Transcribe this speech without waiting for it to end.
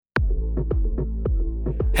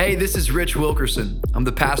Hey, this is Rich Wilkerson. I'm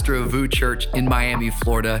the pastor of VU Church in Miami,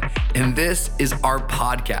 Florida, and this is our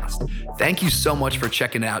podcast. Thank you so much for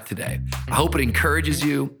checking it out today. I hope it encourages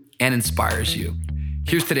you and inspires you.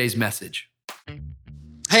 Here's today's message.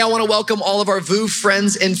 Hey, I want to welcome all of our VU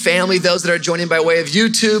friends and family, those that are joining by way of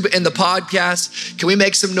YouTube and the podcast. Can we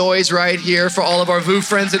make some noise right here for all of our VU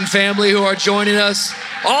friends and family who are joining us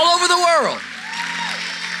all over the world?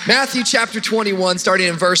 Matthew chapter 21, starting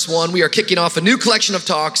in verse 1, we are kicking off a new collection of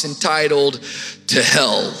talks entitled To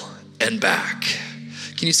Hell and Back.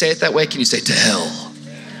 Can you say it that way? Can you say to hell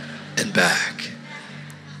and back?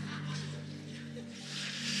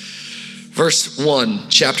 Verse 1,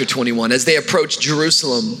 chapter 21, as they approached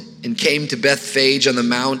Jerusalem and came to Bethphage on the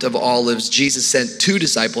Mount of Olives, Jesus sent two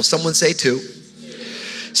disciples, someone say two,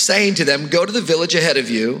 saying to them, go to the village ahead of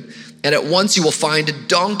you, and at once you will find a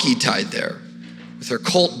donkey tied there, with her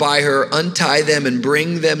colt by her. Untie them and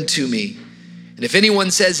bring them to me. And if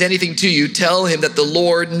anyone says anything to you, tell him that the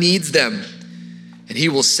Lord needs them, and he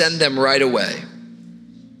will send them right away.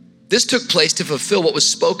 This took place to fulfill what was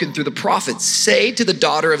spoken through the prophets. Say to the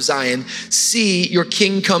daughter of Zion, see, your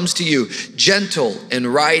king comes to you, gentle and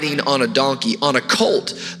riding on a donkey, on a colt,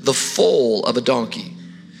 the foal of a donkey.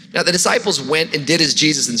 Now the disciples went and did as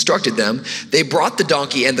Jesus instructed them. They brought the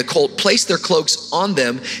donkey and the colt, placed their cloaks on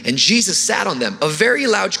them, and Jesus sat on them. A very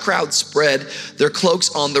large crowd spread their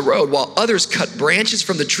cloaks on the road, while others cut branches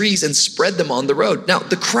from the trees and spread them on the road. Now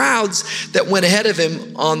the crowds that went ahead of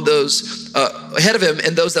him and those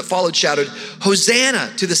that followed shouted,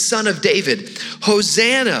 Hosanna to the Son of David.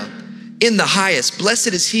 Hosanna in the highest. Blessed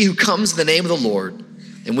is he who comes in the name of the Lord.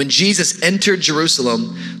 And when Jesus entered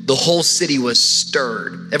Jerusalem, the whole city was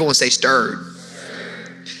stirred. Everyone say stirred.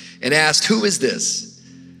 And asked, who is this?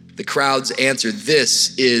 The crowds answered,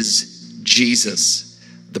 this is Jesus,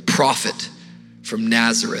 the prophet from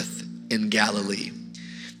Nazareth in Galilee.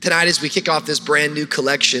 Tonight, as we kick off this brand new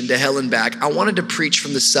collection, To Hell and Back, I wanted to preach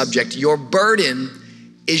from the subject, your burden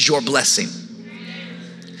is your blessing.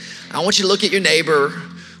 I want you to look at your neighbor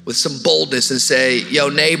with some boldness and say, yo,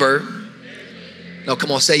 neighbor. No,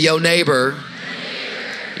 come on, say, yo, neighbor,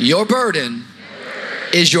 your burden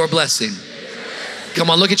is your blessing.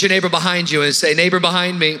 Come on, look at your neighbor behind you and say, neighbor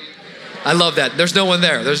behind me. I love that. There's no one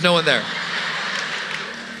there. There's no one there.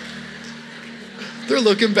 They're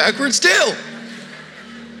looking backwards too.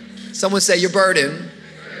 Someone say, your burden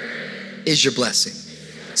is your blessing.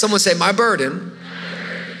 Someone say, my burden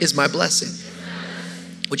is my blessing.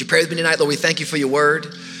 Would you pray with me tonight? Lord, we thank you for your word.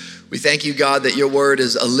 We thank you, God, that your word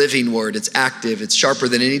is a living word. It's active. It's sharper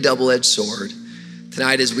than any double-edged sword.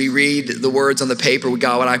 Tonight, as we read the words on the paper,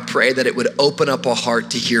 God, I pray that it would open up our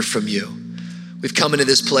heart to hear from you. We've come into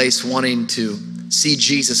this place wanting to see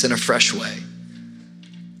Jesus in a fresh way.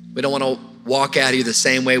 We don't want to walk out here the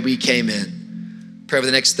same way we came in. Pray for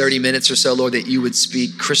the next 30 minutes or so, Lord, that you would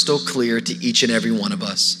speak crystal clear to each and every one of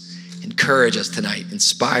us. Encourage us tonight.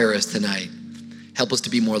 Inspire us tonight. Help us to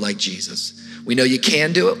be more like Jesus. We know you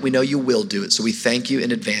can do it. We know you will do it. So we thank you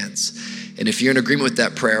in advance. And if you're in agreement with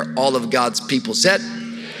that prayer, all of God's people said,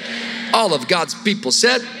 all of God's people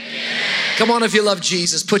said, come on, if you love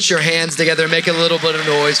Jesus, put your hands together and make a little bit of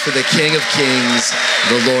noise for the King of Kings,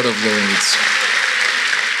 the Lord of Lords.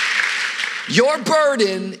 Your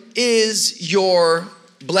burden is your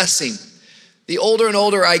blessing. The older and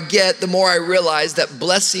older I get, the more I realize that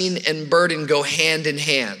blessing and burden go hand in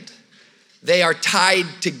hand. They are tied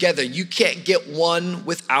together. You can't get one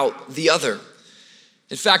without the other.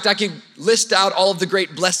 In fact, I can list out all of the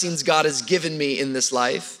great blessings God has given me in this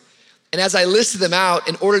life. And as I listed them out,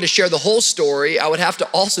 in order to share the whole story, I would have to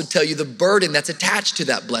also tell you the burden that's attached to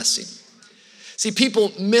that blessing. See,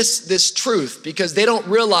 people miss this truth because they don't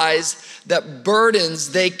realize that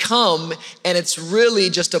burdens, they come and it's really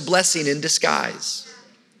just a blessing in disguise.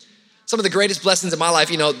 Some of the greatest blessings in my life,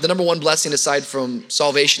 the number one blessing aside from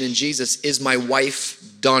salvation in Jesus is my wife,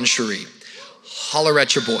 Dawn Cherie. Holler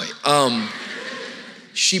at your boy.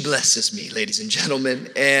 She blesses me, ladies and gentlemen.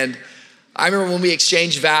 And I remember when we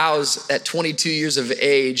exchanged vows at 22 years of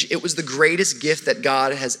age, it was the greatest gift that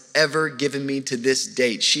God has ever given me to this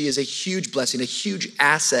date. She is a huge blessing, a huge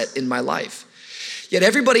asset in my life. Yet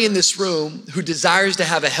everybody in this room who desires to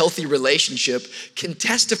have a healthy relationship can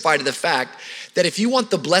testify to the fact that if you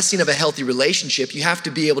want the blessing of a healthy relationship, you have to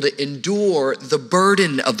be able to endure the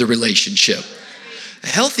burden of the relationship. A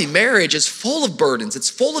healthy marriage is full of burdens. It's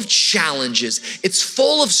full of challenges. It's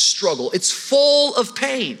full of struggle. It's full of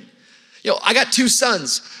pain. I got two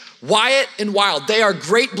sons, Wyatt and Wild. They are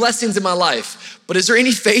great blessings in my life. But is there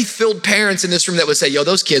any faith-filled parents in this room that would say,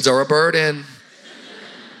 those kids are a burden?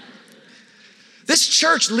 This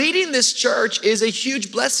church, leading this church is a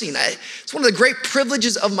huge blessing. It's one of the great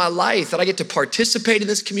privileges of my life that I get to participate in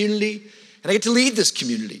this community and I get to lead this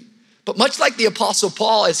community. But much like the Apostle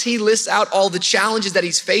Paul, as he lists out all the challenges that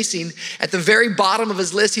he's facing, at the very bottom of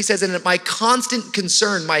his list, he says, and my constant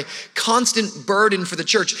concern, my constant burden for the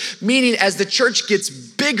church, meaning as the church gets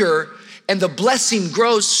bigger and the blessing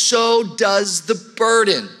grows, so does the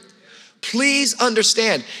burden. Please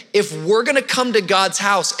understand, if we're gonna come to God's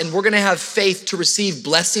house and we're gonna have faith to receive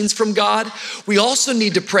blessings from God, we also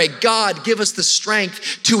need to pray, God, give us the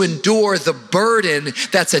strength to endure the burden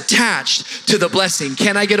that's attached to the blessing.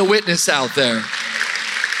 Can I get a witness out there?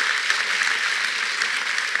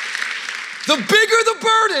 The bigger the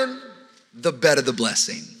burden, the better the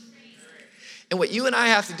blessing. And what you and I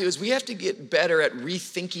have to do is we have to get better at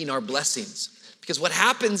rethinking our blessings. Because what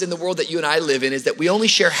happens in the world that you and I live in is that we only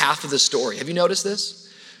share half of the story. Have you noticed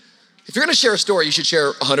this? If you're gonna share a story, you should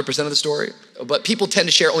share 100% of the story, but people tend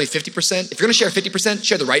to share only 50%. If you're gonna share 50%,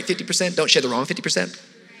 share the right 50%, don't share the wrong 50%.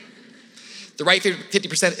 The right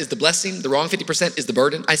 50% is the blessing, the wrong 50% is the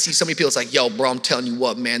burden. I see so many people, it's like, yo, bro, I'm telling you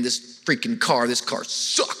what, man, this car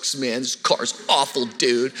sucks, man. This car's awful,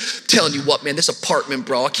 dude. I'm telling you what, man, this apartment,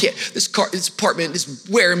 bro, this apartment is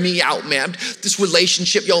wearing me out, man. This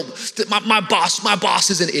relationship, yo, my boss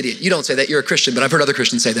is an idiot. You don't say that, you're a Christian, but I've heard other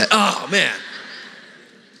Christians say that. Oh, man.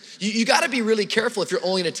 You gotta be really careful if you're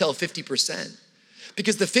only gonna tell 50%,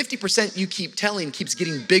 because the 50% you keep telling keeps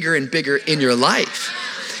getting bigger and bigger in your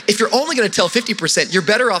life. If you're only gonna tell 50%, you're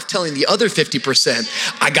better off telling the other 50%,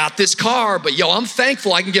 I got this car, but yo, I'm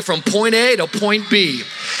thankful I can get from point A to point B.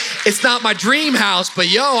 It's not my dream house, but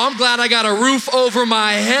yo, I'm glad I got a roof over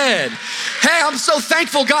my head. Hey, I'm so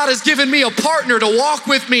thankful God has given me a partner to walk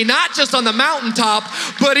with me, not just on the mountaintop,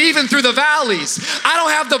 but even through the valleys. I don't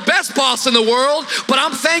have the best boss in the world, but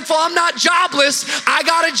I'm thankful I'm not jobless. I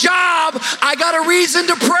got a job. I got a reason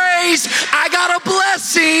to praise. I got a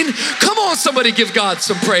blessing. Come on, somebody give God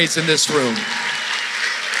some praise in this room.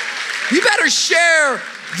 You better share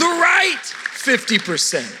the right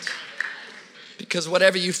 50%, because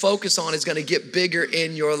whatever you focus on is gonna get bigger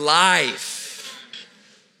in your life.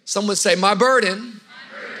 Someone say, my burden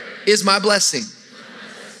is my blessing.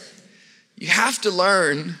 You have to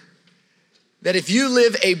learn that if you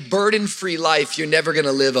live a burden-free life, you're never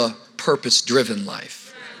gonna live a purpose-driven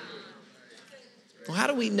life. Well, how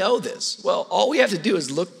do we know this? Well, all we have to do is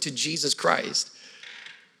look to Jesus Christ,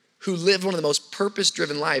 who lived one of the most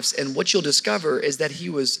purpose-driven lives, and what you'll discover is that he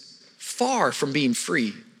was far from being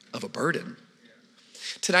free of a burden.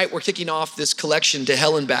 Tonight, we're kicking off this collection to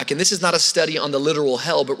hell and back, and this is not a study on the literal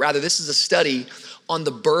hell, but rather this is a study on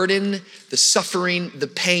the burden, the suffering, the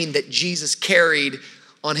pain that Jesus carried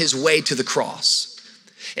on his way to the cross.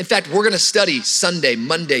 In fact, we're gonna study Sunday,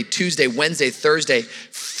 Monday, Tuesday, Wednesday, Thursday,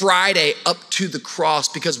 Friday up to the cross,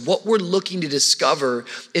 because what we're looking to discover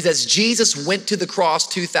is as Jesus went to the cross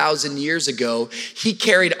 2,000 years ago, he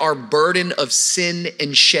carried our burden of sin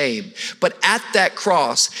and shame. But at that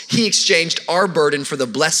cross, he exchanged our burden for the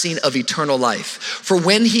blessing of eternal life. For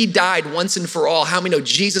when he died once and for all, how many know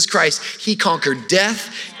Jesus Christ, he conquered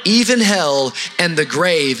death, even hell, and the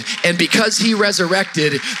grave. And because he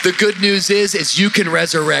resurrected, the good news is you can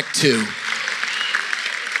resurrect too.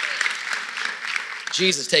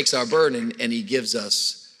 Jesus takes our burden and he gives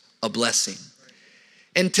us a blessing.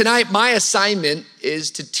 And tonight, my assignment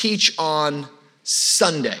is to teach on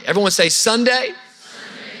Sunday. Everyone say Sunday?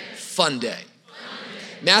 Sunday. Fun day.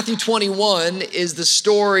 Matthew 21 is the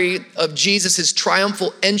story of Jesus'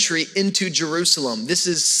 triumphal entry into Jerusalem. This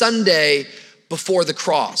is Sunday before the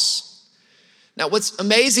cross. Now, what's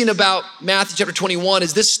amazing about Matthew chapter 21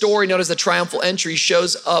 is this story, known as the triumphal entry,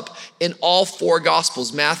 shows up in all four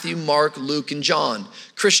Gospels: Matthew, Mark, Luke, and John.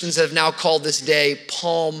 Christians have now called this day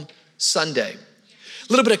Palm Sunday. A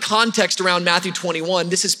little bit of context around Matthew 21.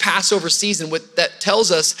 This is Passover season. What that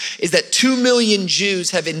tells us is that 2 million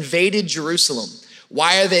Jews have invaded Jerusalem.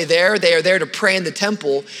 Why are they there? They are there to pray in the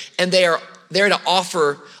temple, and they are there to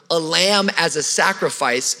offer a lamb as a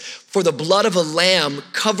sacrifice, for the blood of a lamb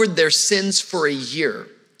covered their sins for a year.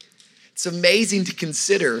 It's amazing to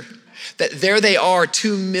consider that there they are,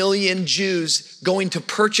 2 million Jews going to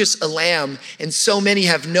purchase a lamb, and so many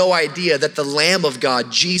have no idea that the Lamb of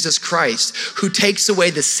God, Jesus Christ, who takes away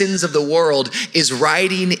the sins of the world, is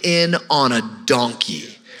riding in on a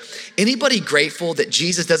donkey. Anybody grateful that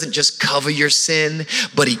Jesus doesn't just cover your sin,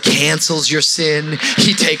 but he cancels your sin?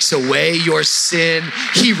 He takes away your sin.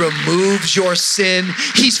 He removes your sin.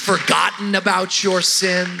 He's forgotten about your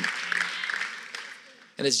sin.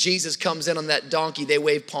 And as Jesus comes in on that donkey, they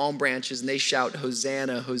wave palm branches and they shout,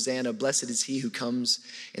 Hosanna, Hosanna, blessed is he who comes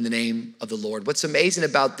in the name of the Lord. What's amazing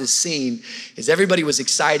about this scene is everybody was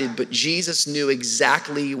excited, but Jesus knew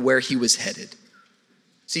exactly where he was headed.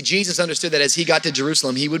 See, Jesus understood that as he got to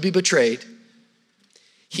Jerusalem, he would be betrayed.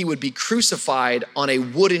 He would be crucified on a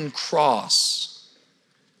wooden cross.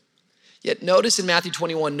 Yet notice in Matthew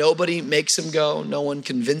 21, nobody makes him go. No one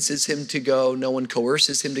convinces him to go. No one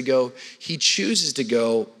coerces him to go. He chooses to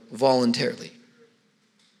go voluntarily.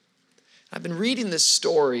 I've been reading this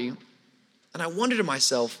story and I wonder to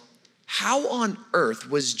myself, how on earth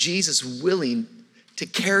was Jesus willing to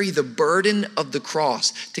carry the burden of the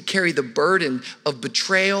cross, to carry the burden of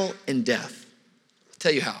betrayal and death? I'll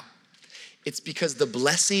tell you how. It's because the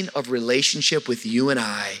blessing of relationship with you and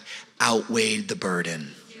I outweighed the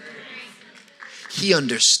burden. He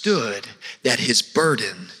understood that his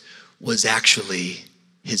burden was actually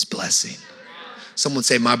his blessing. Someone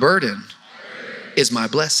say, my burden is my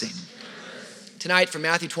blessing. Tonight from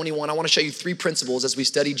Matthew 21, I want to show you 3 principles as we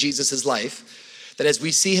study Jesus' life, that as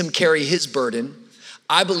we see him carry his burden,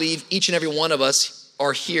 I believe each and every one of us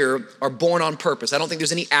are born on purpose. I don't think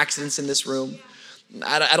there's any accidents in this room.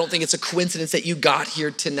 I don't think it's a coincidence that you got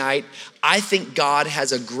here tonight. I think God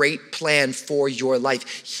has a great plan for your life.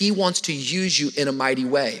 He wants to use you in a mighty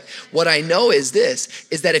way. What I know is this,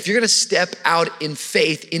 is that if you're gonna step out in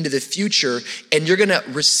faith into the future and you're gonna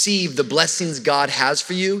receive the blessings God has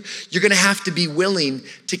for you, you're gonna have to be willing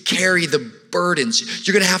to carry the burdens.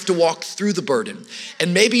 You're gonna have to walk through the burden.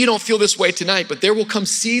 And maybe you don't feel this way tonight, but there will come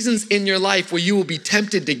seasons in your life where you will be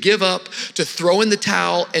tempted to give up, to throw in the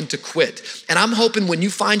towel, and to quit. And I'm hoping when you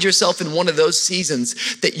find yourself in one of those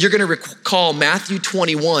seasons that you're gonna recall Matthew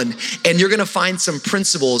 21 and you're gonna find some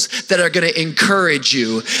principles that are gonna encourage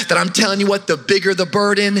you, that I'm telling you what, the bigger the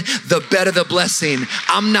burden, the better the blessing.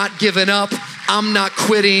 I'm not giving up. I'm not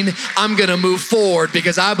quitting. I'm gonna move forward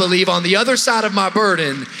because I believe on the other side of my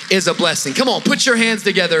burden is a blessing. Come on, put your hands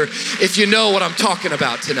together if you know what I'm talking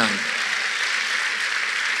about tonight.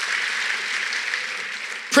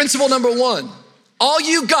 Principle number 1, all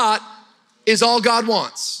you got is all God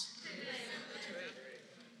wants.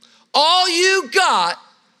 All you got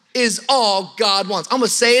is all God wants. I'm gonna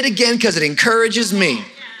say it again because it encourages me.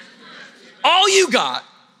 All you got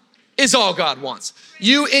is all God wants.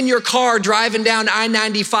 You in your car driving down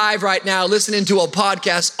I-95 right now, listening to a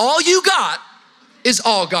podcast, all you got is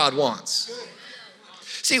all God wants.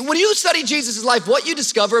 See, when you study Jesus' life, what you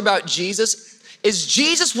discover about Jesus is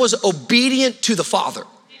Jesus was obedient to the Father.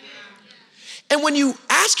 And when you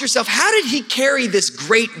ask yourself, how did he carry this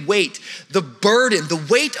great weight, the burden, the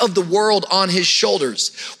weight of the world on his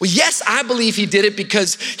shoulders? Well, yes, I believe he did it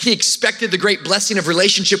because he expected the great blessing of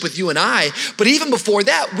relationship with you and I. But even before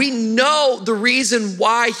that, we know the reason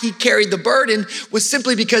why he carried the burden was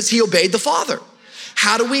simply because he obeyed the Father.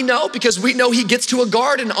 How do we know? Because we know he gets to a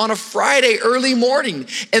garden on a Friday early morning,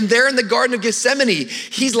 and there in the Garden of Gethsemane,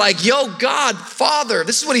 he's like, yo, God, Father,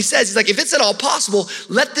 this is what he says. He's like, if it's at all possible,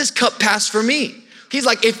 let this cup pass for me. He's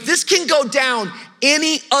like, if this can go down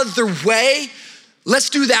any other way, let's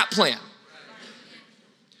do that plan.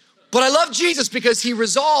 But I love Jesus because he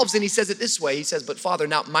resolves and he says it this way. He says, but Father,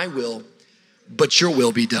 not my will, but your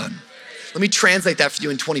will be done. Let me translate that for you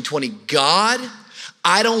in 2020. God,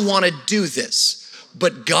 I don't want to do this.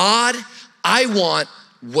 But God, I want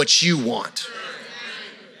what you want.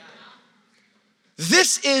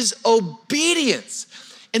 This is obedience.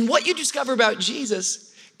 And what you discover about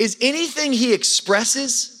Jesus is anything he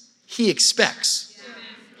expresses, he expects.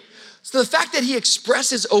 So the fact that he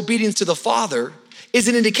expresses obedience to the Father is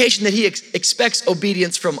an indication that he expects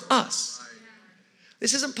obedience from us.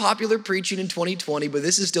 This isn't popular preaching in 2020, but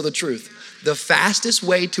this is still the truth. The fastest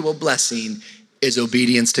way to a blessing is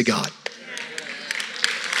obedience to God.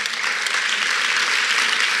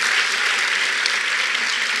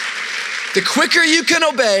 The quicker you can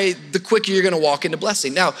obey, the quicker you're gonna walk into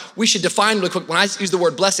blessing. Now, we should define really quick, when I use the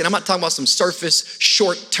word blessing, I'm not talking about some surface,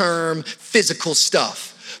 short-term, physical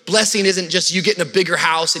stuff. Blessing isn't just you getting a bigger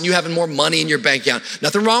house and you having more money in your bank account.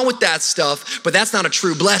 Nothing wrong with that stuff, but that's not a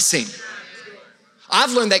true blessing.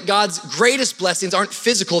 I've learned that God's greatest blessings aren't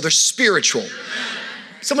physical, they're spiritual.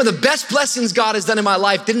 Some of the best blessings God has done in my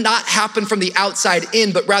life did not happen from the outside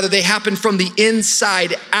in, but rather they happened from the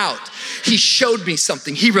inside out. He showed me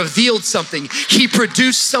something. He revealed something. He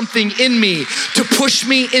produced something in me to push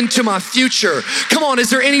me into my future. Come on,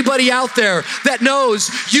 is there anybody out there that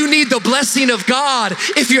knows you need the blessing of God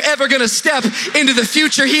if you're ever gonna step into the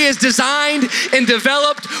future He has designed and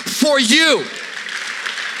developed for you?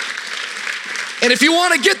 And if you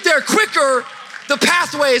wanna get there quicker, the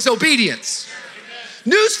pathway is obedience.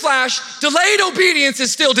 Newsflash, delayed obedience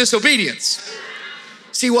is still disobedience.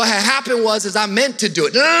 See, what had happened was I meant to do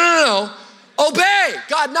it. No. Obey.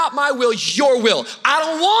 God, not my will, your will. I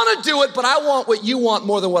don't want to do it, but I want what you want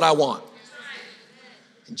more than what I want.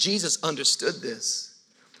 And Jesus understood this.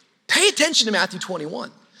 Pay attention to Matthew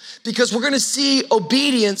 21, because we're going to see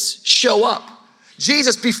obedience show up.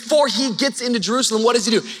 Jesus, before he gets into Jerusalem, what does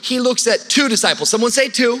he do? He looks at two disciples. Someone say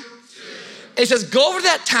two. And he says, go over to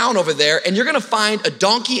that town over there, and you're going to find a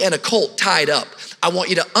donkey and a colt tied up. I want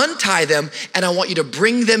you to untie them, and I want you to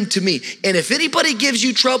bring them to me. And if anybody gives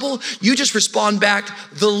you trouble, you just respond back,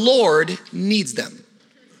 the Lord needs them.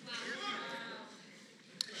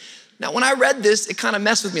 Now, when I read this, it kind of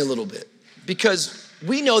messed with me a little bit, because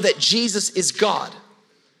we know that Jesus is God.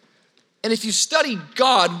 And if you study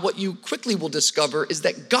God, what you quickly will discover is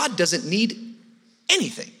that God doesn't need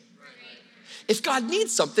anything. If God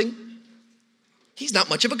needs something, he's not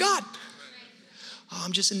much of a God. Oh,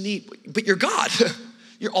 I'm just in need. But you're God.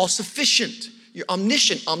 You're all sufficient. You're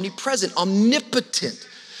omniscient, omnipresent, omnipotent.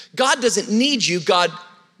 God doesn't need you. God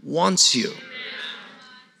wants you.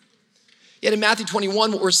 Yet in Matthew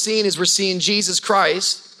 21, what we're seeing Jesus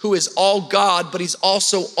Christ, who is all God, but he's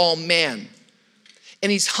also all man.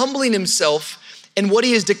 And he's humbling himself. And what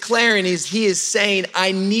he is declaring is he is saying,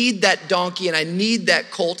 I need that donkey and I need that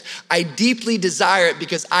colt. I deeply desire it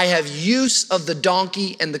because I have use of the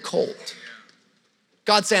donkey and the colt.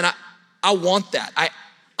 God's saying, I want that.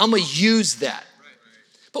 I'm gonna use that.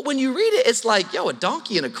 But when you read it, it's like, a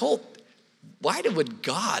donkey and a colt. Why would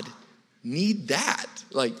God need that?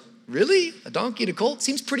 Like, really? A donkey and a colt?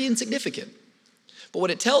 Seems pretty insignificant. But what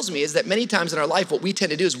it tells me is that many times in our life, what we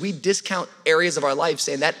tend to do is we discount areas of our life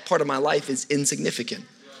saying that part of my life is insignificant.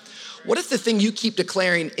 What if the thing you keep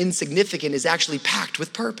declaring insignificant is actually packed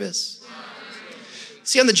with purpose?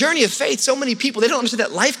 See, on the journey of faith, so many people, they don't understand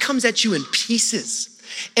that life comes at you in pieces.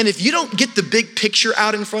 And if you don't get the big picture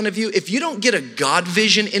out in front of you, if you don't get a God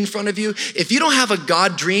vision in front of you, if you don't have a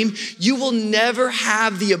God dream, you will never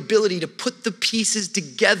have the ability to put the pieces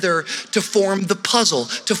together to form the puzzle,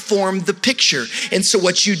 to form the picture. And so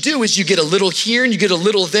what you do is you get a little here and you get a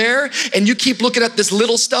little there, and you keep looking at this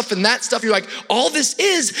little stuff and that stuff. You're like, all this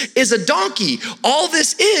is a donkey. All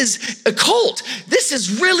this is a colt. This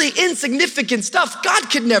is really insignificant stuff. God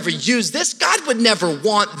could never use this. God would never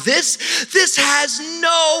want this. This has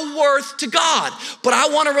no worth to God. But I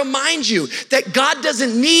want to remind you that God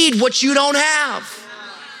doesn't need what you don't have.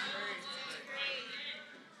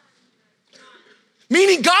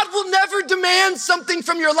 Meaning God will never demand something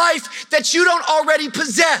from your life that you don't already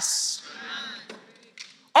possess.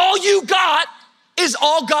 All you got is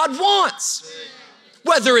all God wants.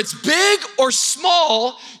 Whether it's big or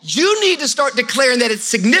small, you need to start declaring that it's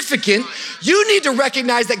significant. You need to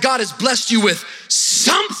recognize that God has blessed you with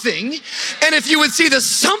something. And if you would see the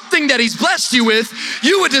something that he's blessed you with,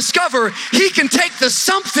 you would discover he can take the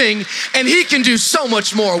something and he can do so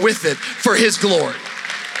much more with it for his glory.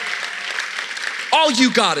 All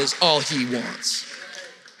you got is all he wants.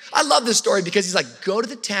 I love this story because he's like, go to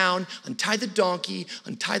the town, untie the donkey,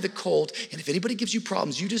 untie the colt, and if anybody gives you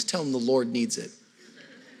problems, you just tell them the Lord needs it.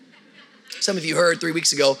 Some of you heard 3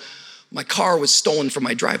 weeks ago, my car was stolen from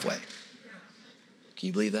my driveway. Can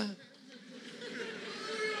you believe that?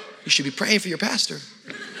 You should be praying for your pastor.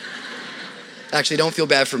 Actually, don't feel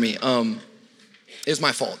bad for me. It was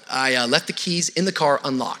my fault. I left the keys in the car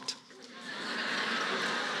unlocked.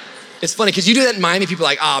 It's funny because you do that in Miami, people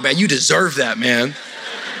are like, man, you deserve that, man.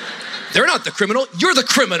 They're not the criminal, you're the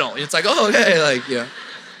criminal. It's like, oh, okay,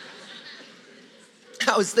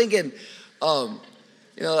 I was thinking,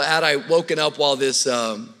 had I woken up while this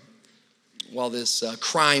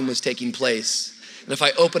crime was taking place, and if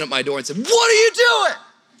I opened up my door and said, what are you doing?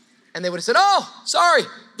 And they would have said, oh, sorry,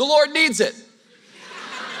 the Lord needs it.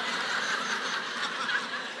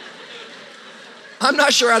 I'm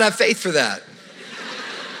not sure I'd have faith for that.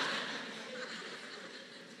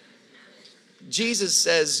 Jesus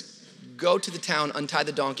says, go to the town, untie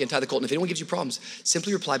the donkey, untie the colt, and if anyone gives you problems,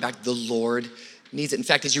 simply reply back, the Lord needs it. In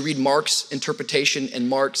fact, as you read Mark's interpretation and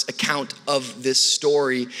Mark's account of this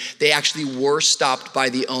story, they actually were stopped by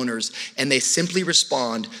the owners and they simply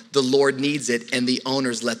respond, the Lord needs it, and the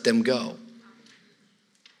owners let them go.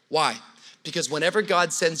 Why? Because whenever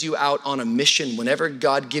God sends you out on a mission, whenever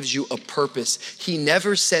God gives you a purpose, he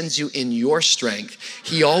never sends you in your strength.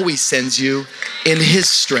 He always sends you in his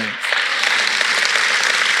strength.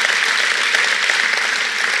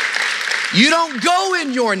 You don't go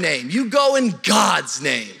in your name, you go in God's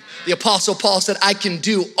name. The Apostle Paul said, I can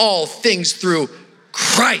do all things through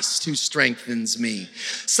Christ Christ who strengthens me.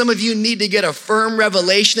 Some of you need to get a firm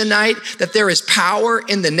revelation tonight that there is power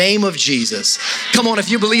in the name of Jesus. Come on, if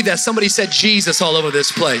you believe that, somebody said Jesus all over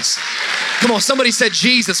this place. Come on, somebody said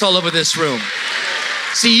Jesus all over this room.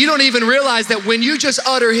 See, you don't even realize that when you just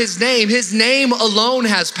utter his name alone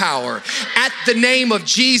has power. At the name of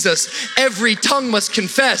Jesus, every tongue must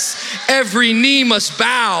confess, every knee must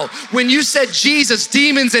bow. When you said Jesus,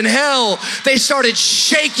 demons in hell, they started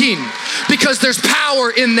shaking because there's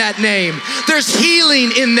power in that name. There's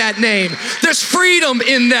healing in that name. There's freedom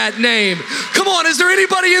in that name. Come on, is there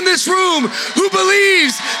anybody in this room who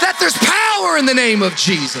believes that there's power in the name of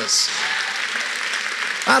Jesus?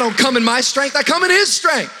 I don't come in my strength, I come in his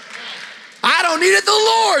strength. I don't need it, the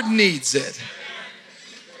Lord needs it.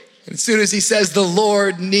 And as soon as he says the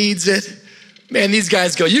Lord needs it, man, these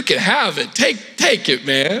guys go, you can have it, take it,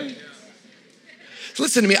 man.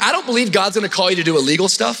 Listen to me, I don't believe God's gonna call you to do illegal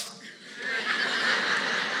stuff.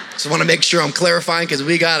 Just wanna make sure I'm clarifying because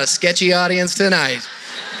we got a sketchy audience tonight.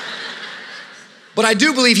 But I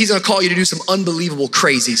do believe he's gonna call you to do some unbelievable,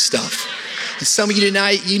 crazy stuff. Some of you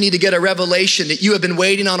tonight, you need to get a revelation that you have been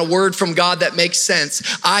waiting on a word from God that makes sense.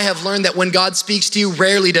 I have learned that when God speaks to you,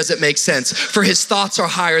 rarely does it make sense. For his thoughts are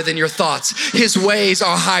higher than your thoughts. His ways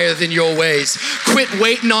are higher than your ways. Quit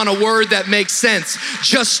waiting on a word that makes sense.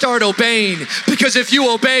 Just start obeying, because if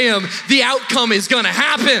you obey him, the outcome is gonna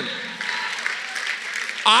happen.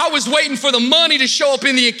 I was waiting for the money to show up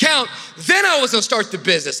in the account, then I was gonna start the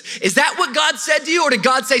business. Is that what God said to you, or did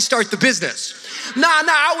God say start the business? Nah,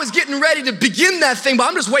 I was getting ready to begin that thing, but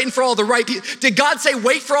I'm just waiting for all the right people. Did God say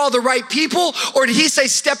wait for all the right people, or did he say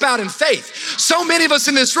step out in faith? So many of us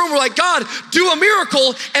in this room were like, God, do a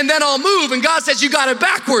miracle and then I'll move. And God says, you got it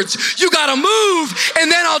backwards. You gotta move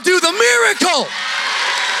and then I'll do the miracle.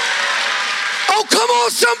 Oh, come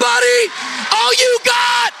on, somebody. All you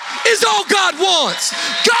got is all God wants.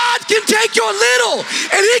 God can take your little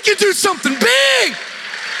and he can do something big.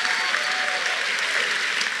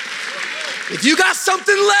 If you got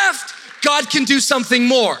something left, God can do something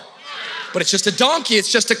more. But it's just a donkey,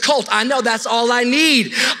 it's just a colt. I know that's all I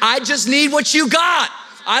need. I just need what you got.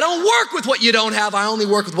 I don't work with what you don't have, I only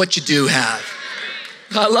work with what you do have.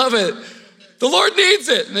 I love it. The Lord needs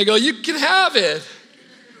it. And they go, you can have it.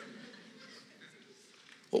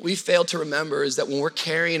 What we fail to remember is that when we're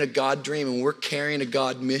carrying a God dream, and we're carrying a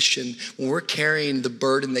God mission, when we're carrying the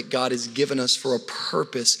burden that God has given us for a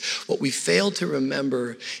purpose, what we fail to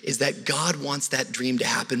remember is that God wants that dream to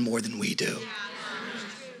happen more than we do.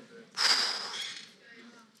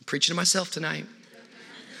 I'm preaching to myself tonight.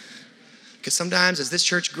 Because sometimes as this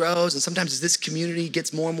church grows and sometimes as this community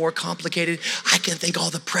gets more and more complicated, I can think all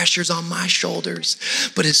the pressure's on my shoulders.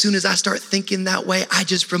 But as soon as I start thinking that way, I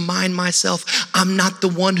just remind myself, I'm not the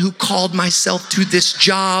one who called myself to this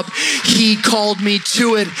job. He called me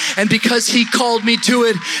to it. And because he called me to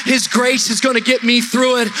it, his grace is gonna get me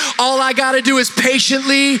through it. All I gotta do is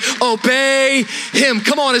patiently obey him.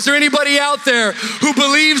 Come on, is there anybody out there who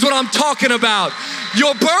believes what I'm talking about?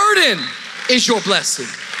 Your burden is your blessing.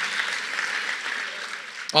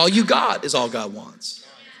 All you got is all God wants.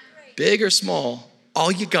 Big or small,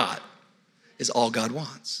 all you got is all God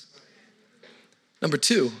wants. Number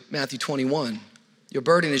 2, Matthew 21. Your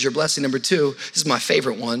burden is your blessing. Number 2, this is my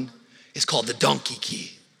favorite one. It's called the donkey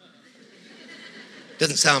key.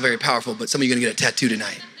 Doesn't sound very powerful, but some of you are gonna get a tattoo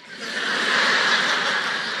tonight.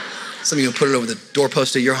 Some of you are gonna put it over the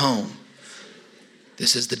doorpost of your home.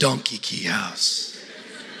 This is the donkey key house.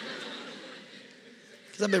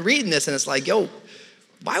 Because I've been reading this and it's like, yo,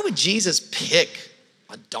 why would Jesus pick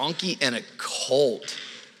a donkey and a colt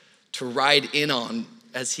to ride in on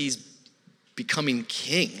as he's becoming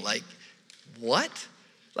king? Like, what?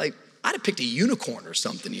 Like, I'd have picked a unicorn or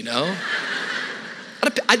something, you know?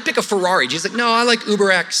 I'd pick a Ferrari. Jesus like, no, I like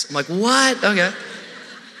Uber X. I'm like, what? Okay.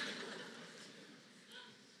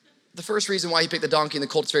 The first reason why he picked the donkey and the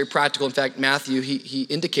colt is very practical. In fact, Matthew, he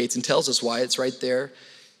indicates and tells us why. It's right there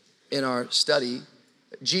in our study.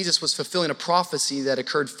 Jesus was fulfilling a prophecy that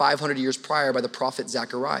occurred 500 years prior by the prophet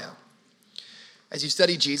Zechariah. As you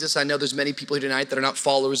study Jesus, I know there's many people here tonight that are not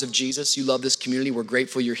followers of Jesus. You love this community. We're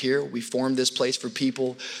grateful you're here. We formed this place for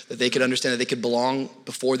people that they could understand that they could belong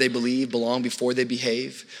before they believe, belong before they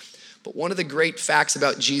behave. But one of the great facts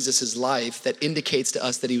about Jesus' life that indicates to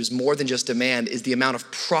us that he was more than just a man is the amount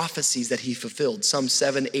of prophecies that he fulfilled. Some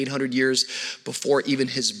 700-800 years before even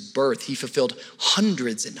his birth, he fulfilled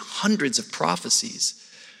hundreds and hundreds of prophecies.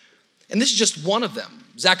 And this is just one of them.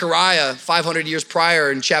 Zechariah, 500 years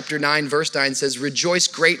prior in chapter 9, verse 9 says, rejoice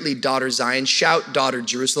greatly, daughter Zion, shout, daughter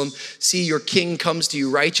Jerusalem. See, your king comes to you,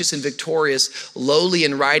 righteous and victorious, lowly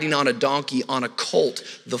and riding on a donkey, on a colt,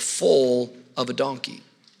 the foal of a donkey.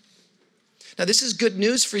 Now, this is good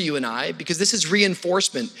news for you and I because this is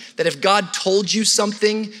reinforcement that if God told you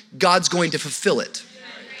something, God's going to fulfill it.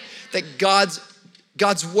 That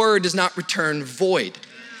God's word does not return void.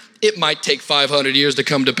 It might take 500 years to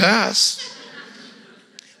come to pass,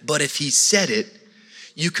 but if he said it,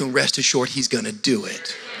 you can rest assured he's gonna do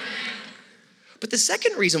it. But the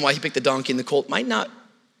second reason why he picked the donkey and the colt might not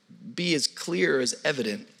be as clear as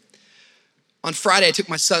evident. On Friday, I took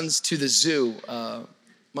my sons to the zoo.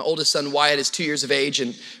 My oldest son, Wyatt, is 2 years of age,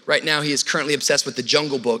 and right now he is currently obsessed with the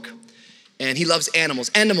Jungle Book. And he loves animals.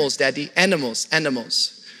 Animals, Daddy, animals.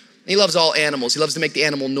 He loves all animals. He loves to make the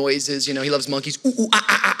animal noises. He loves monkeys. Ooh, ooh, ah,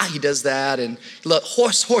 ah, ah. He does that. And he loves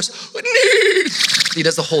horse. He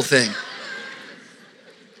does the whole thing.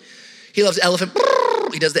 He loves elephant.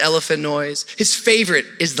 He does the elephant noise. His favorite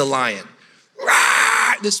is the lion.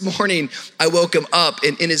 This morning, I woke him up,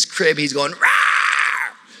 and in his crib, he's going,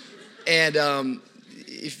 and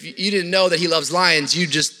if you didn't know that he loves lions, you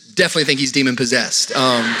just definitely think he's demon-possessed.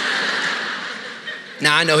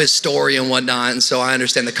 Now, I know his story and whatnot, and so I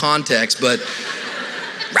understand the context, but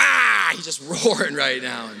he's just roaring right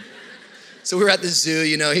now. And so we were at the zoo,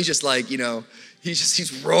 he's just like,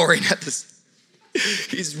 he's roaring at this.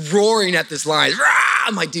 He's roaring at this lion.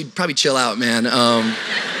 I'm like, dude, probably chill out, man.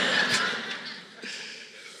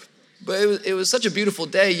 But it was such a beautiful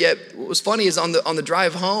day, yet what was funny is on the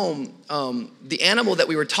drive home, the animal that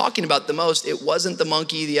we were talking about the most, it wasn't the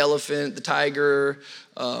monkey, the elephant, the tiger,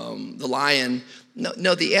 the lion.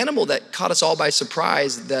 No, the animal that caught us all by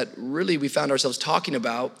surprise that really we found ourselves talking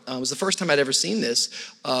about, was the first time I'd ever seen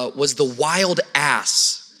this, was the wild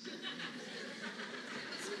ass.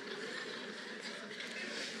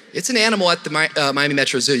 It's an animal at the Miami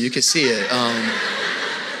Metro Zoo. You can see it.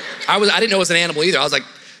 I didn't know it was an animal either. I was like, I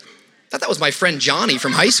thought that was my friend Johnny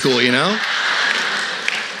from high school,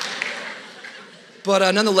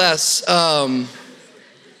 But nonetheless, the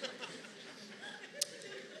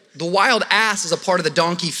wild ass is a part of the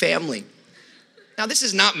donkey family. Now, this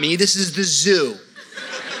is not me, this is the zoo.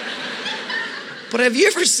 But have you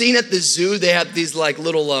ever seen at the zoo, they have these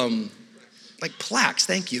little plaques,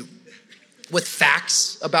 thank you, with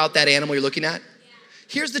facts about that animal you're looking at?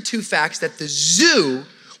 Here's the 2 facts that the zoo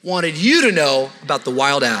wanted you to know about the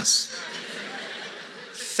wild ass.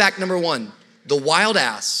 Fact number 1, the wild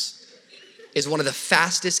ass is one of the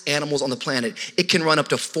fastest animals on the planet. It can run up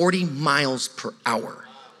to 40 miles per hour.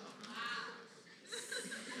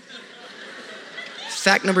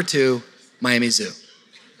 Fact number 2, Miami Zoo.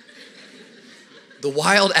 The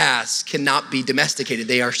wild ass cannot be domesticated.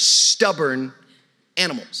 They are stubborn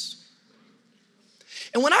animals.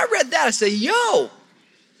 And when I read that, I said,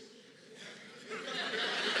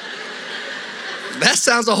 that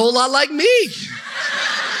sounds a whole lot like me.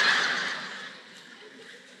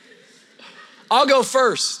 I'll go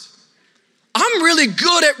first. I'm really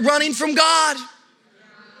good at running from God.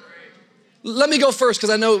 Let me go first because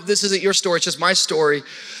I know this isn't your story, it's just my story.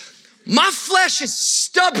 My flesh is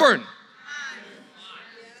stubborn.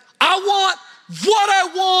 I want what I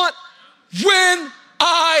want when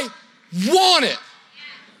I want it.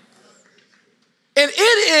 And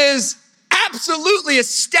it is absolutely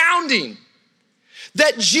astounding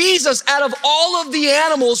that Jesus, out of all of the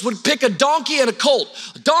animals, would pick a donkey and a colt.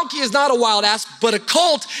 A donkey is not a wild ass, but a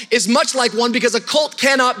colt is much like one because a colt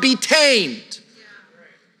cannot be tamed.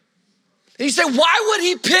 And you say, why would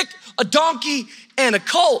he pick a donkey and a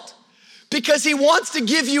colt? Because he wants to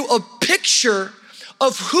give you a picture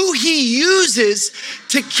of who he uses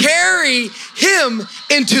to carry him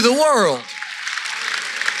into the world.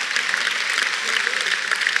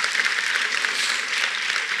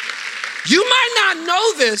 You might not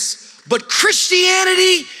know this, but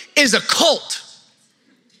Christianity is a cult.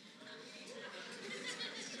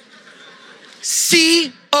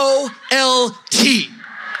 C-O-L-T.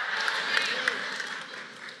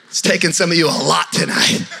 It's taking some of you a lot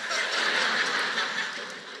tonight.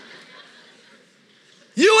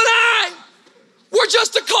 You and I, we're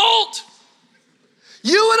just a cult.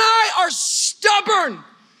 You and I are stubborn.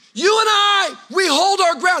 You and I, we hold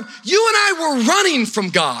our ground. You and I were running from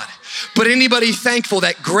God. But anybody thankful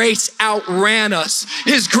that grace outran us?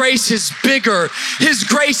 His grace is bigger. His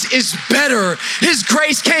grace is better. His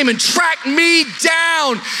grace came and tracked me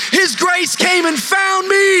down. His grace came and found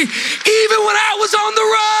me even when I was on the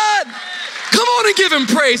run. Come on and give him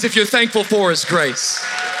praise if you're thankful for his grace.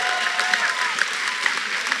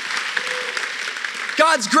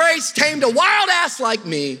 God's grace tamed a wild ass like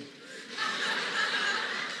me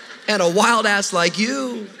and a wild ass like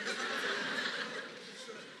you.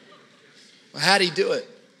 How did he do it?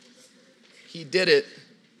 He did it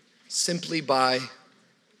simply by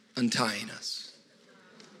untying us.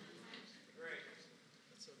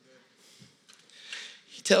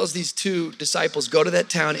 tells these two disciples, go to that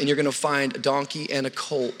town and you're gonna find a donkey and a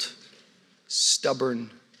colt, stubborn,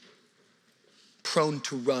 prone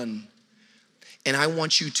to run. And I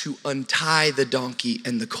want you to untie the donkey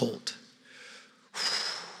and the colt.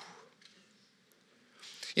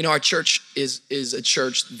 You know, our church is a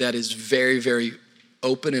church that is very, very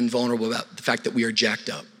open and vulnerable about the fact that we are jacked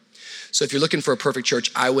up. So if you're looking for a perfect church,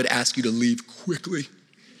 I would ask you to leave quickly.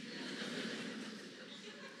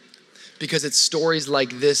 Because it's stories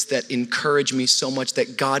like this that encourage me so much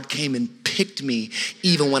that God came and picked me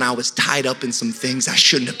even when I was tied up in some things I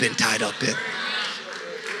shouldn't have been tied up in.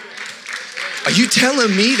 Are you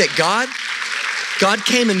telling me that God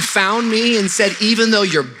came and found me and said, even though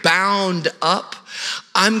you're bound up,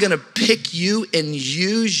 I'm gonna pick you and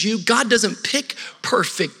use you? God doesn't pick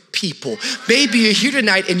perfect people. Maybe you're here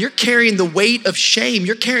tonight and you're carrying the weight of shame.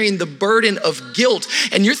 You're carrying the burden of guilt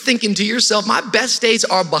and you're thinking to yourself, my best days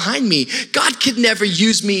are behind me. God could never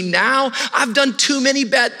use me now. I've done too many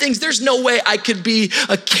bad things. There's no way I could be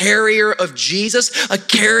a carrier of Jesus, a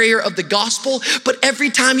carrier of the gospel. But every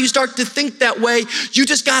time you start to think that way, you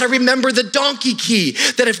just gotta remember the donkey key,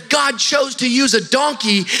 that if God chose to use a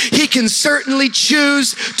donkey, he can certainly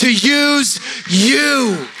choose to use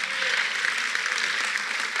you.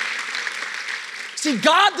 See,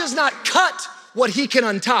 God does not cut what he can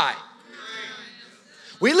untie.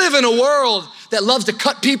 We live in a world that loves to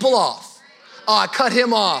cut people off. Oh, I cut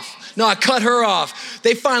him off. No, I cut her off.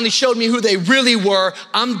 They finally showed me who they really were.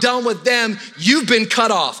 I'm done with them. You've been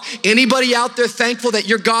cut off. Anybody out there thankful that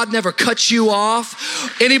your God never cut you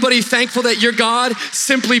off? Anybody thankful that your God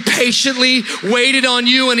simply patiently waited on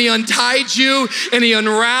you and he untied you and he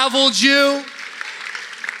unraveled you?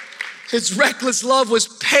 His reckless love was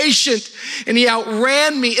patient and he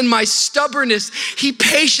outran me in my stubbornness. He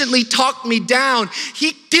patiently talked me down.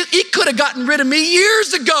 He could have gotten rid of me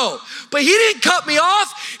years ago, but he didn't cut me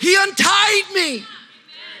off. He untied me.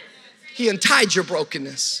 He untied your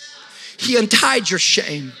brokenness. He untied your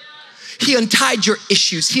shame. He untied your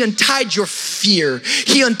issues. He untied your fear.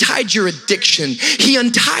 He untied your addiction. He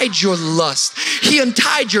untied your lust. He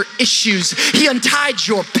untied your issues. He untied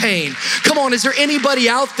your pain. Come on, is there anybody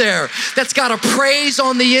out there that's got a praise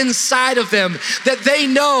on the inside of them that they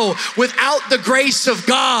know without the grace of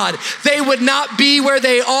God, they would not be where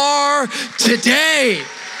they are today?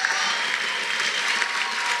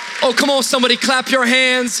 Oh, come on, somebody clap your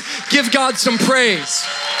hands. Give God some praise.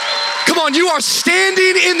 Come on, you are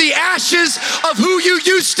standing in the ashes of who you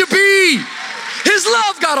used to be. His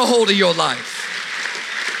love got a hold of your life.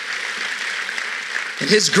 And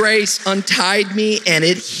his grace untied me and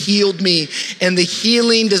it healed me. And the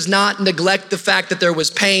healing does not neglect the fact that there was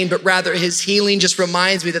pain, but rather his healing just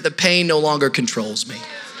reminds me that the pain no longer controls me.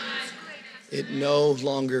 It no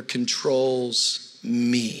longer controls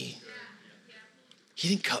me. He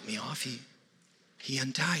didn't cut me off, he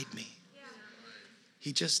untied me.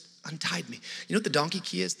 He just untied me. You know what the donkey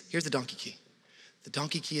key is? Here's the donkey key. The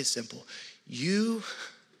donkey key is simple. You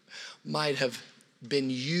might have been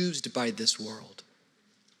used by this world.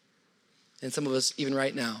 And some of us, even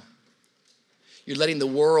right now, you're letting the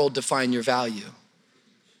world define your value.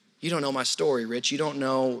 You don't know my story, Rich. You don't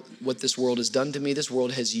know what this world has done to me. This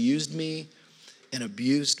world has used me and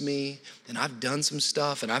abused me, and I've done some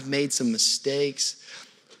stuff, and I've made some mistakes.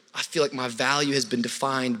 I feel like my value has been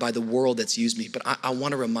defined by the world that's used me. But I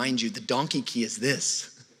want to remind you, the donkey key is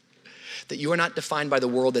this, that you are not defined by the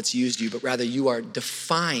world that's used you, but rather you are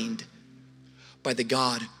defined by the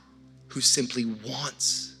God who simply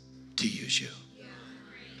wants to use you.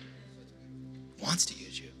 Wants to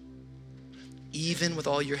use you. Even with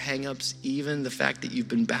all your hangups, even the fact that you've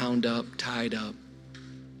been bound up, tied up.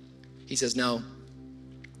 He says, no,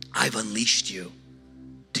 I've unleashed you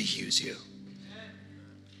to use you.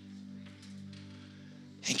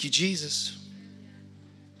 Thank you, Jesus.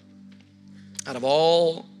 Out of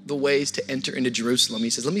all the ways to enter into Jerusalem,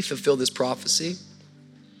 he says, let me fulfill this prophecy.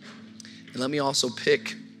 And let me also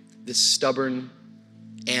pick this stubborn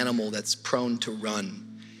animal that's prone to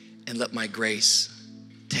run and let my grace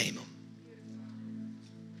tame him.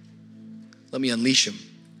 Let me unleash him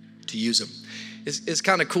to use him. It's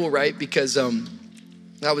kind of cool, right? Because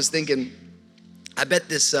I was thinking, I bet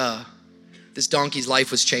this donkey's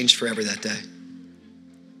life was changed forever that day.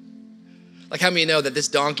 Like, how many know that this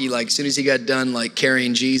donkey, like, as soon as he got done, like,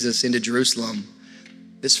 carrying Jesus into Jerusalem,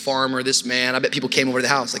 this farmer, this man, I bet people came over to the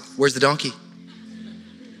house, like, where's the donkey?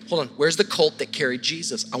 Hold on, where's the colt that carried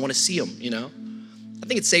Jesus? I want to see him, you know? I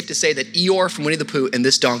think it's safe to say that Eeyore from Winnie the Pooh and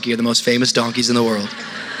this donkey are the most famous donkeys in the world.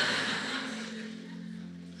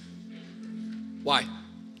 Why?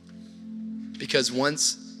 Because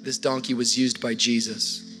once this donkey was used by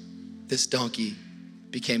Jesus, this donkey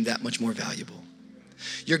became that much more valuable.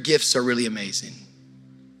 Your gifts are really amazing.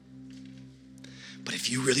 But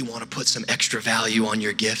if you really want to put some extra value on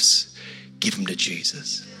your gifts, give them to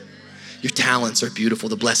Jesus. Your talents are beautiful.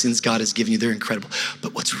 The blessings God has given you, they're incredible.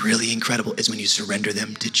 But what's really incredible is when you surrender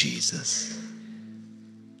them to Jesus.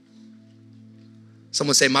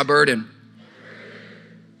 Someone say, my burden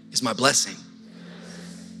is my blessing.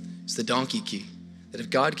 It's the donkey key. That if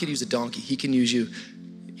God could use a donkey, he can use you.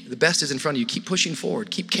 The best is in front of you. Keep pushing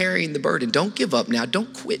forward. Keep carrying the burden. Don't give up now.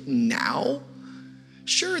 Don't quit now.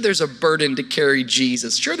 Sure, there's a burden to carry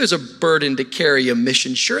Jesus. Sure, there's a burden to carry a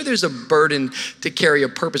mission. Sure, there's a burden to carry a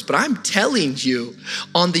purpose. But I'm telling you,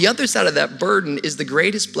 on the other side of that burden is the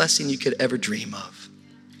greatest blessing you could ever dream of.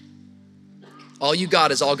 All you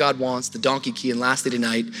got is all God wants, the donkey key. And lastly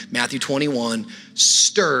tonight, Matthew 21,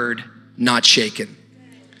 stirred, not shaken.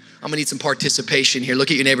 I'm gonna need some participation here. Look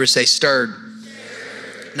at your neighbor and say, stirred,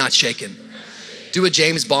 not shaken. Do a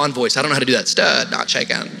James Bond voice. I don't know how to do that. Stirred, not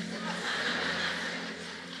shaken.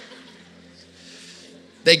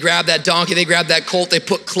 They grabbed that donkey, they grabbed that colt, they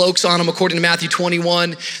put cloaks on them according to Matthew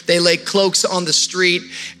 21. They lay cloaks on the street,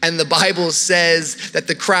 and the Bible says that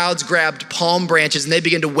the crowds grabbed palm branches and they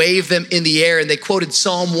began to wave them in the air, and they quoted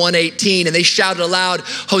Psalm 118 and they shouted aloud,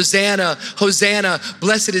 Hosanna, Hosanna,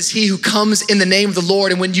 blessed is he who comes in the name of the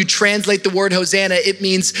Lord. And when you translate the word Hosanna, it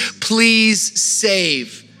means please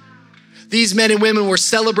save. These men and women were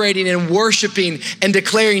celebrating and worshiping and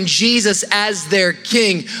declaring Jesus as their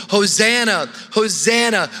king. Hosanna,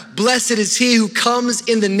 Hosanna, blessed is he who comes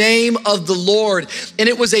in the name of the Lord. And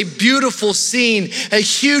it was a beautiful scene, a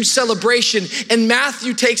huge celebration. And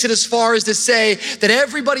Matthew takes it as far as to say that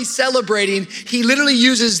everybody celebrating, he literally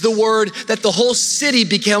uses the word that the whole city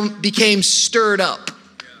became stirred up.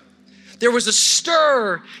 There was a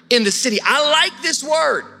stir in the city. I like this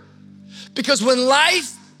word because when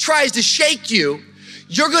life tries to shake you,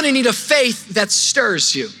 you're gonna need a faith that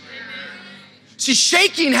stirs you. See,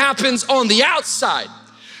 shaking happens on the outside,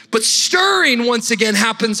 but stirring once again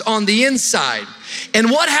happens on the inside. And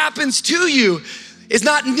what happens to you is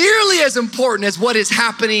not nearly as important as what is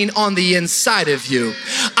happening on the inside of you.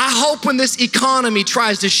 I hope when this economy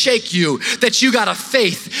tries to shake you that you got a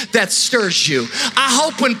faith that stirs you. I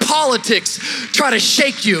hope when politics try to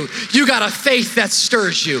shake you, you got a faith that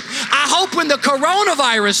stirs you. I hope when the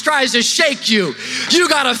coronavirus tries to shake you, you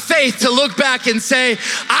got a faith to look back and say,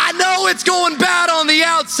 I know it's going bad on the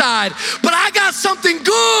outside, but I got something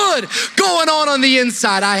good going on the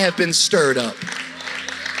inside. I have been stirred up.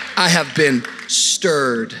 I have been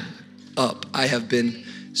stirred up. I have been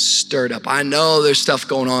stirred up. I know there's stuff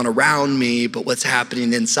going on around me, but what's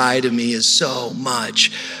happening inside of me is so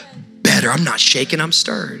much better. I'm not shaken, I'm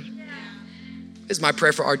stirred. This is my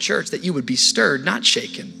prayer for our church, that you would be stirred, not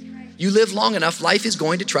shaken. You live long enough, life is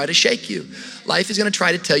going to try to shake you. Life is going to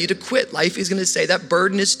try to tell you to quit. Life is going to say that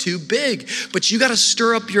burden is too big, but you got to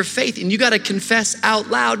stir up your faith and you got to confess out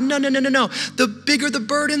loud. No. The bigger the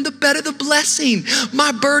burden, the better the blessing.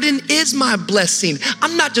 My burden is my blessing.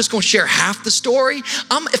 I'm not just going to share half the story.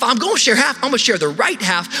 If I'm going to share half, I'm going to share the right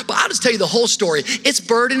half, but I'll just tell you the whole story. It's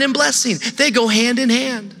burden and blessing. They go hand in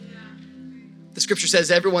hand. The scripture says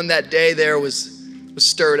everyone that day there was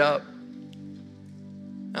stirred up.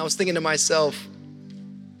 I was thinking to myself,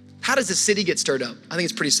 how does a city get stirred up? I think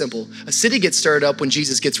it's pretty simple. A city gets stirred up when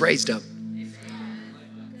Jesus gets raised up.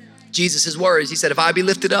 Jesus' words, he said, if I be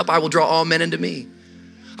lifted up, I will draw all men unto me.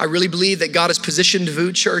 I really believe that God has positioned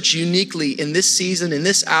VOO Church uniquely in this season, in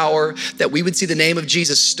this hour, that we would see the name of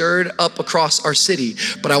Jesus stirred up across our city.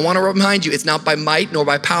 But I want to remind you, it's not by might nor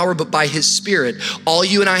by power, but by his spirit. All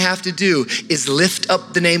you and I have to do is lift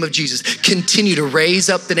up the name of Jesus, continue to raise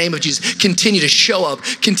up the name of Jesus, continue to show up,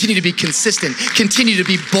 continue to be consistent, continue to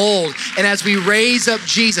be bold. And as we raise up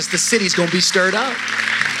Jesus, the city's going to be stirred up.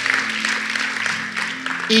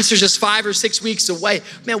 Easter's just 5 or 6 weeks away.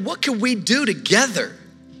 Man, what can we do together?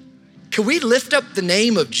 Could we lift up the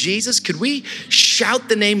name of Jesus? Could we shout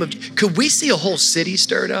the name of, could we see a whole city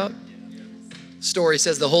stirred up? The story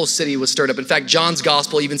says the whole city was stirred up. In fact, John's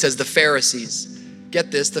gospel even says the Pharisees,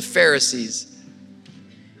 get this, the Pharisees,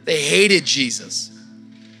 they hated Jesus.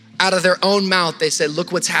 Out of their own mouth, they said,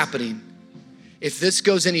 look what's happening. If this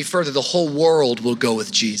goes any further, the whole world will go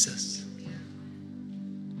with Jesus.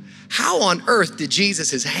 How on earth did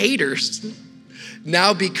Jesus' haters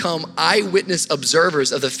now become eyewitness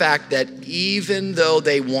observers of the fact that even though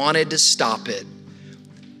they wanted to stop it,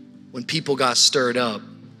 when people got stirred up,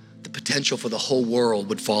 the potential for the whole world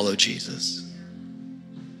would follow Jesus.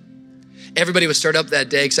 Everybody was stirred up that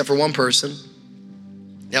day except for one person.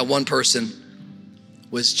 That one person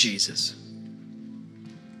was Jesus.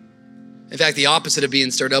 In fact, the opposite of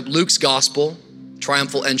being stirred up, Luke's gospel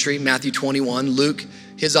triumphal entry, Matthew 21. Luke,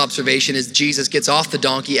 his observation is Jesus gets off the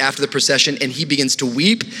donkey after the procession and he begins to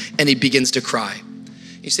weep and he begins to cry.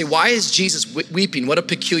 You say, why is Jesus weeping? What a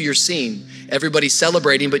peculiar scene. Everybody's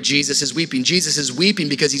celebrating, but Jesus is weeping. Jesus is weeping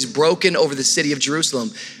because he's broken over the city of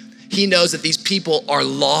Jerusalem. He knows that these people are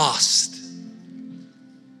lost.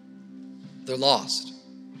 They're lost.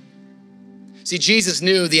 See, Jesus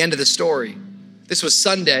knew the end of the story. This was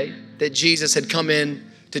Sunday that Jesus had come in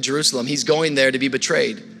to Jerusalem. He's going there to be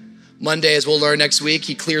betrayed. Monday, as we'll learn next week,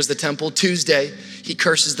 he clears the temple. Tuesday, he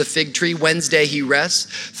curses the fig tree. Wednesday, he rests.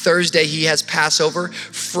 Thursday, he has Passover.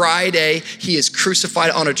 Friday, he is crucified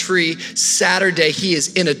on a tree. Saturday, he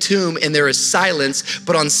is in a tomb and there is silence.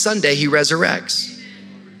 But on Sunday, he resurrects.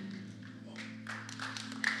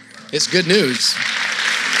 It's good news.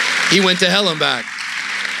 He went to hell and back.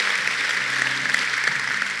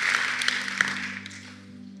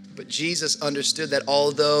 But Jesus understood that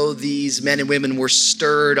although these men and women were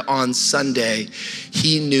stirred on Sunday,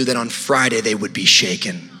 he knew that on Friday they would be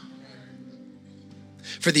shaken.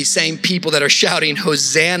 For these same people that are shouting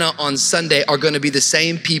Hosanna on Sunday are going to be the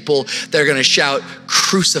same people that are going to shout,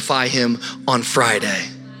 crucify him on Friday.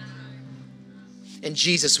 And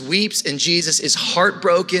Jesus weeps and Jesus is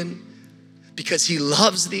heartbroken because he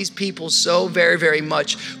loves these people so very, very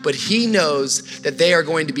much, but he knows that they are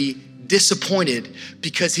going to be disappointed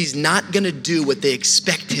because he's not gonna do what they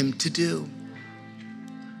expect him to do.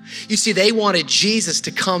 You see, they wanted Jesus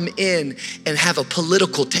to come in and have a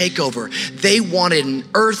political takeover. They wanted an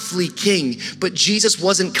earthly king, but Jesus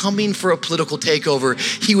wasn't coming for a political takeover.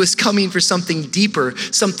 He was coming for something deeper,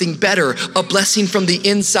 something better, a blessing from the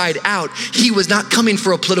inside out. He was not coming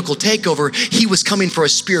for a political takeover. He was coming for a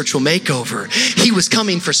spiritual makeover. He was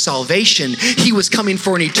coming for salvation. He was coming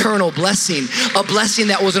for an eternal blessing, a blessing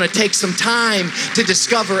that was gonna take some time to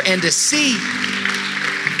discover and to see.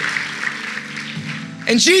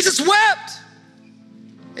 And Jesus wept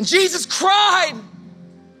and Jesus cried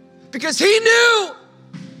because he knew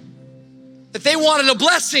that they wanted a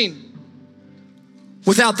blessing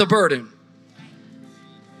without the burden.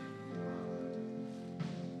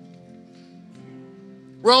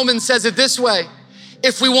 Romans says it this way: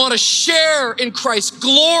 if we want to share in Christ's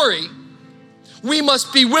glory, we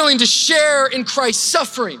must be willing to share in Christ's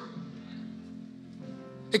suffering.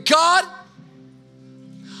 God,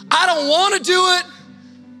 I don't want to do it.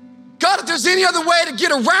 God, if there's any other way to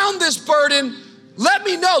get around this burden, let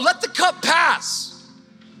me know. Let the cup pass.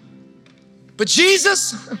 But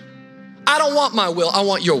Jesus, I don't want my will. I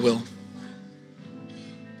want your will.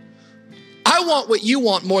 I want what you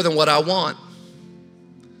want more than what I want.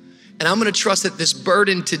 And I'm going to trust that this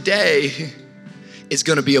burden today is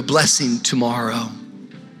going to be a blessing tomorrow.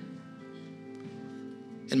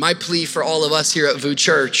 And my plea for all of us here at VOO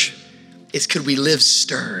Church is, could we live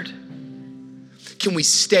stirred? Can we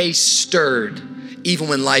stay stirred even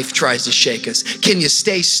when life tries to shake us? Can you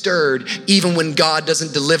stay stirred even when God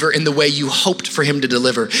doesn't deliver in the way you hoped for him to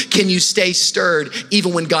deliver? Can you stay stirred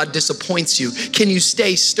even when God disappoints you? Can you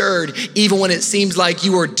stay stirred even when it seems like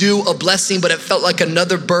you are due a blessing, but it felt like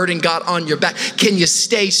another burden got on your back? Can you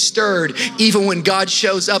stay stirred even when God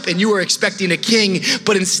shows up and you were expecting a king,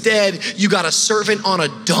 but instead you got a servant on a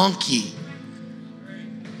donkey?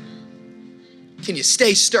 Can you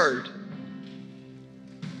stay stirred?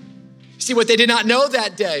 See, what they did not know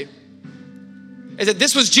that day is that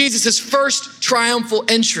this was Jesus' first triumphal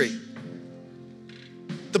entry.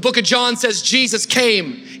 The book of John says Jesus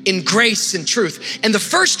came in grace and truth. And the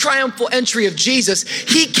first triumphal entry of Jesus,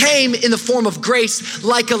 he came in the form of grace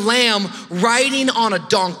like a lamb riding on a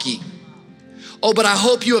donkey. Oh, but I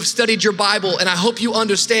hope you have studied your Bible and I hope you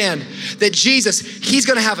understand that Jesus, he's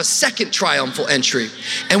gonna have a second triumphal entry.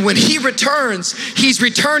 And when he returns, he's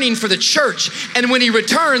returning for the church. And when he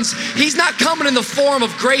returns, he's not coming in the form of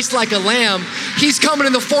grace like a lamb. He's coming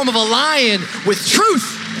in the form of a lion with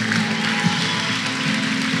truth.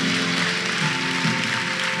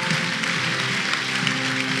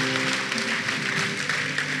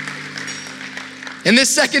 And this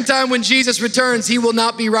second time when Jesus returns, he will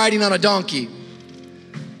not be riding on a donkey.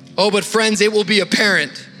 Oh, but friends, it will be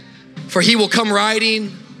apparent, for he will come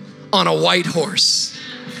riding on a white horse.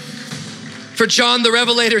 For John the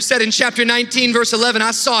Revelator said in chapter 19, verse 11,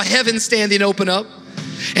 I saw heaven standing open up,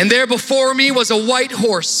 and there before me was a white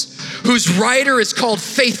horse, whose rider is called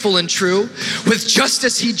Faithful and True. With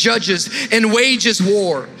justice he judges and wages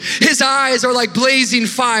war. His eyes are like blazing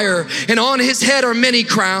fire, and on his head are many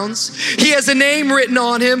crowns. He has a name written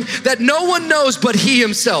on him that no one knows but he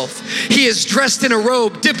himself. He is dressed in a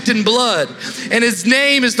robe dipped in blood, and his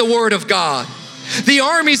name is the Word of God. The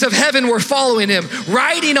armies of heaven were following him,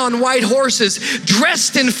 riding on white horses,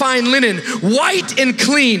 dressed in fine linen, white and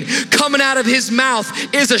clean. Coming out of his mouth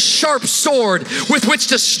is a sharp sword with which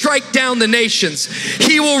to strike down the nations.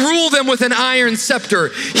 He will rule them with an iron scepter.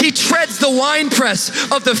 He treads the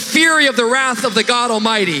winepress of the fury of the wrath of the God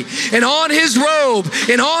Almighty. And on his robe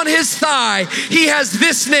and on his thigh, he has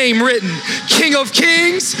this name written, King of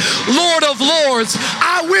Kings, Lord of Lords.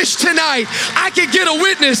 I wish tonight I could get a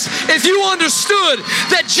witness if you understood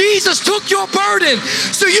that Jesus took your burden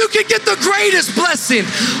so you could get the greatest blessing.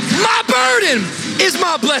 My burden is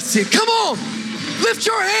my blessing. Come on, lift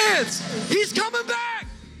your hands. He's coming back.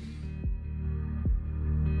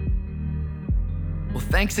 Well,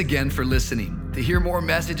 thanks again for listening. To hear more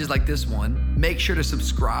messages like this one, make sure to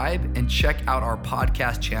subscribe and check out our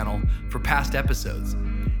podcast channel for past episodes.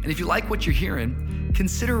 And if you like what you're hearing,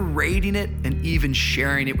 consider rating it and even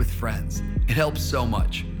sharing it with friends. It helps so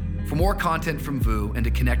much. For more content from VOO and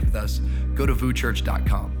to connect with us, go to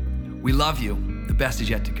VooChurch.com. We love you. The best is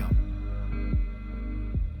yet to come.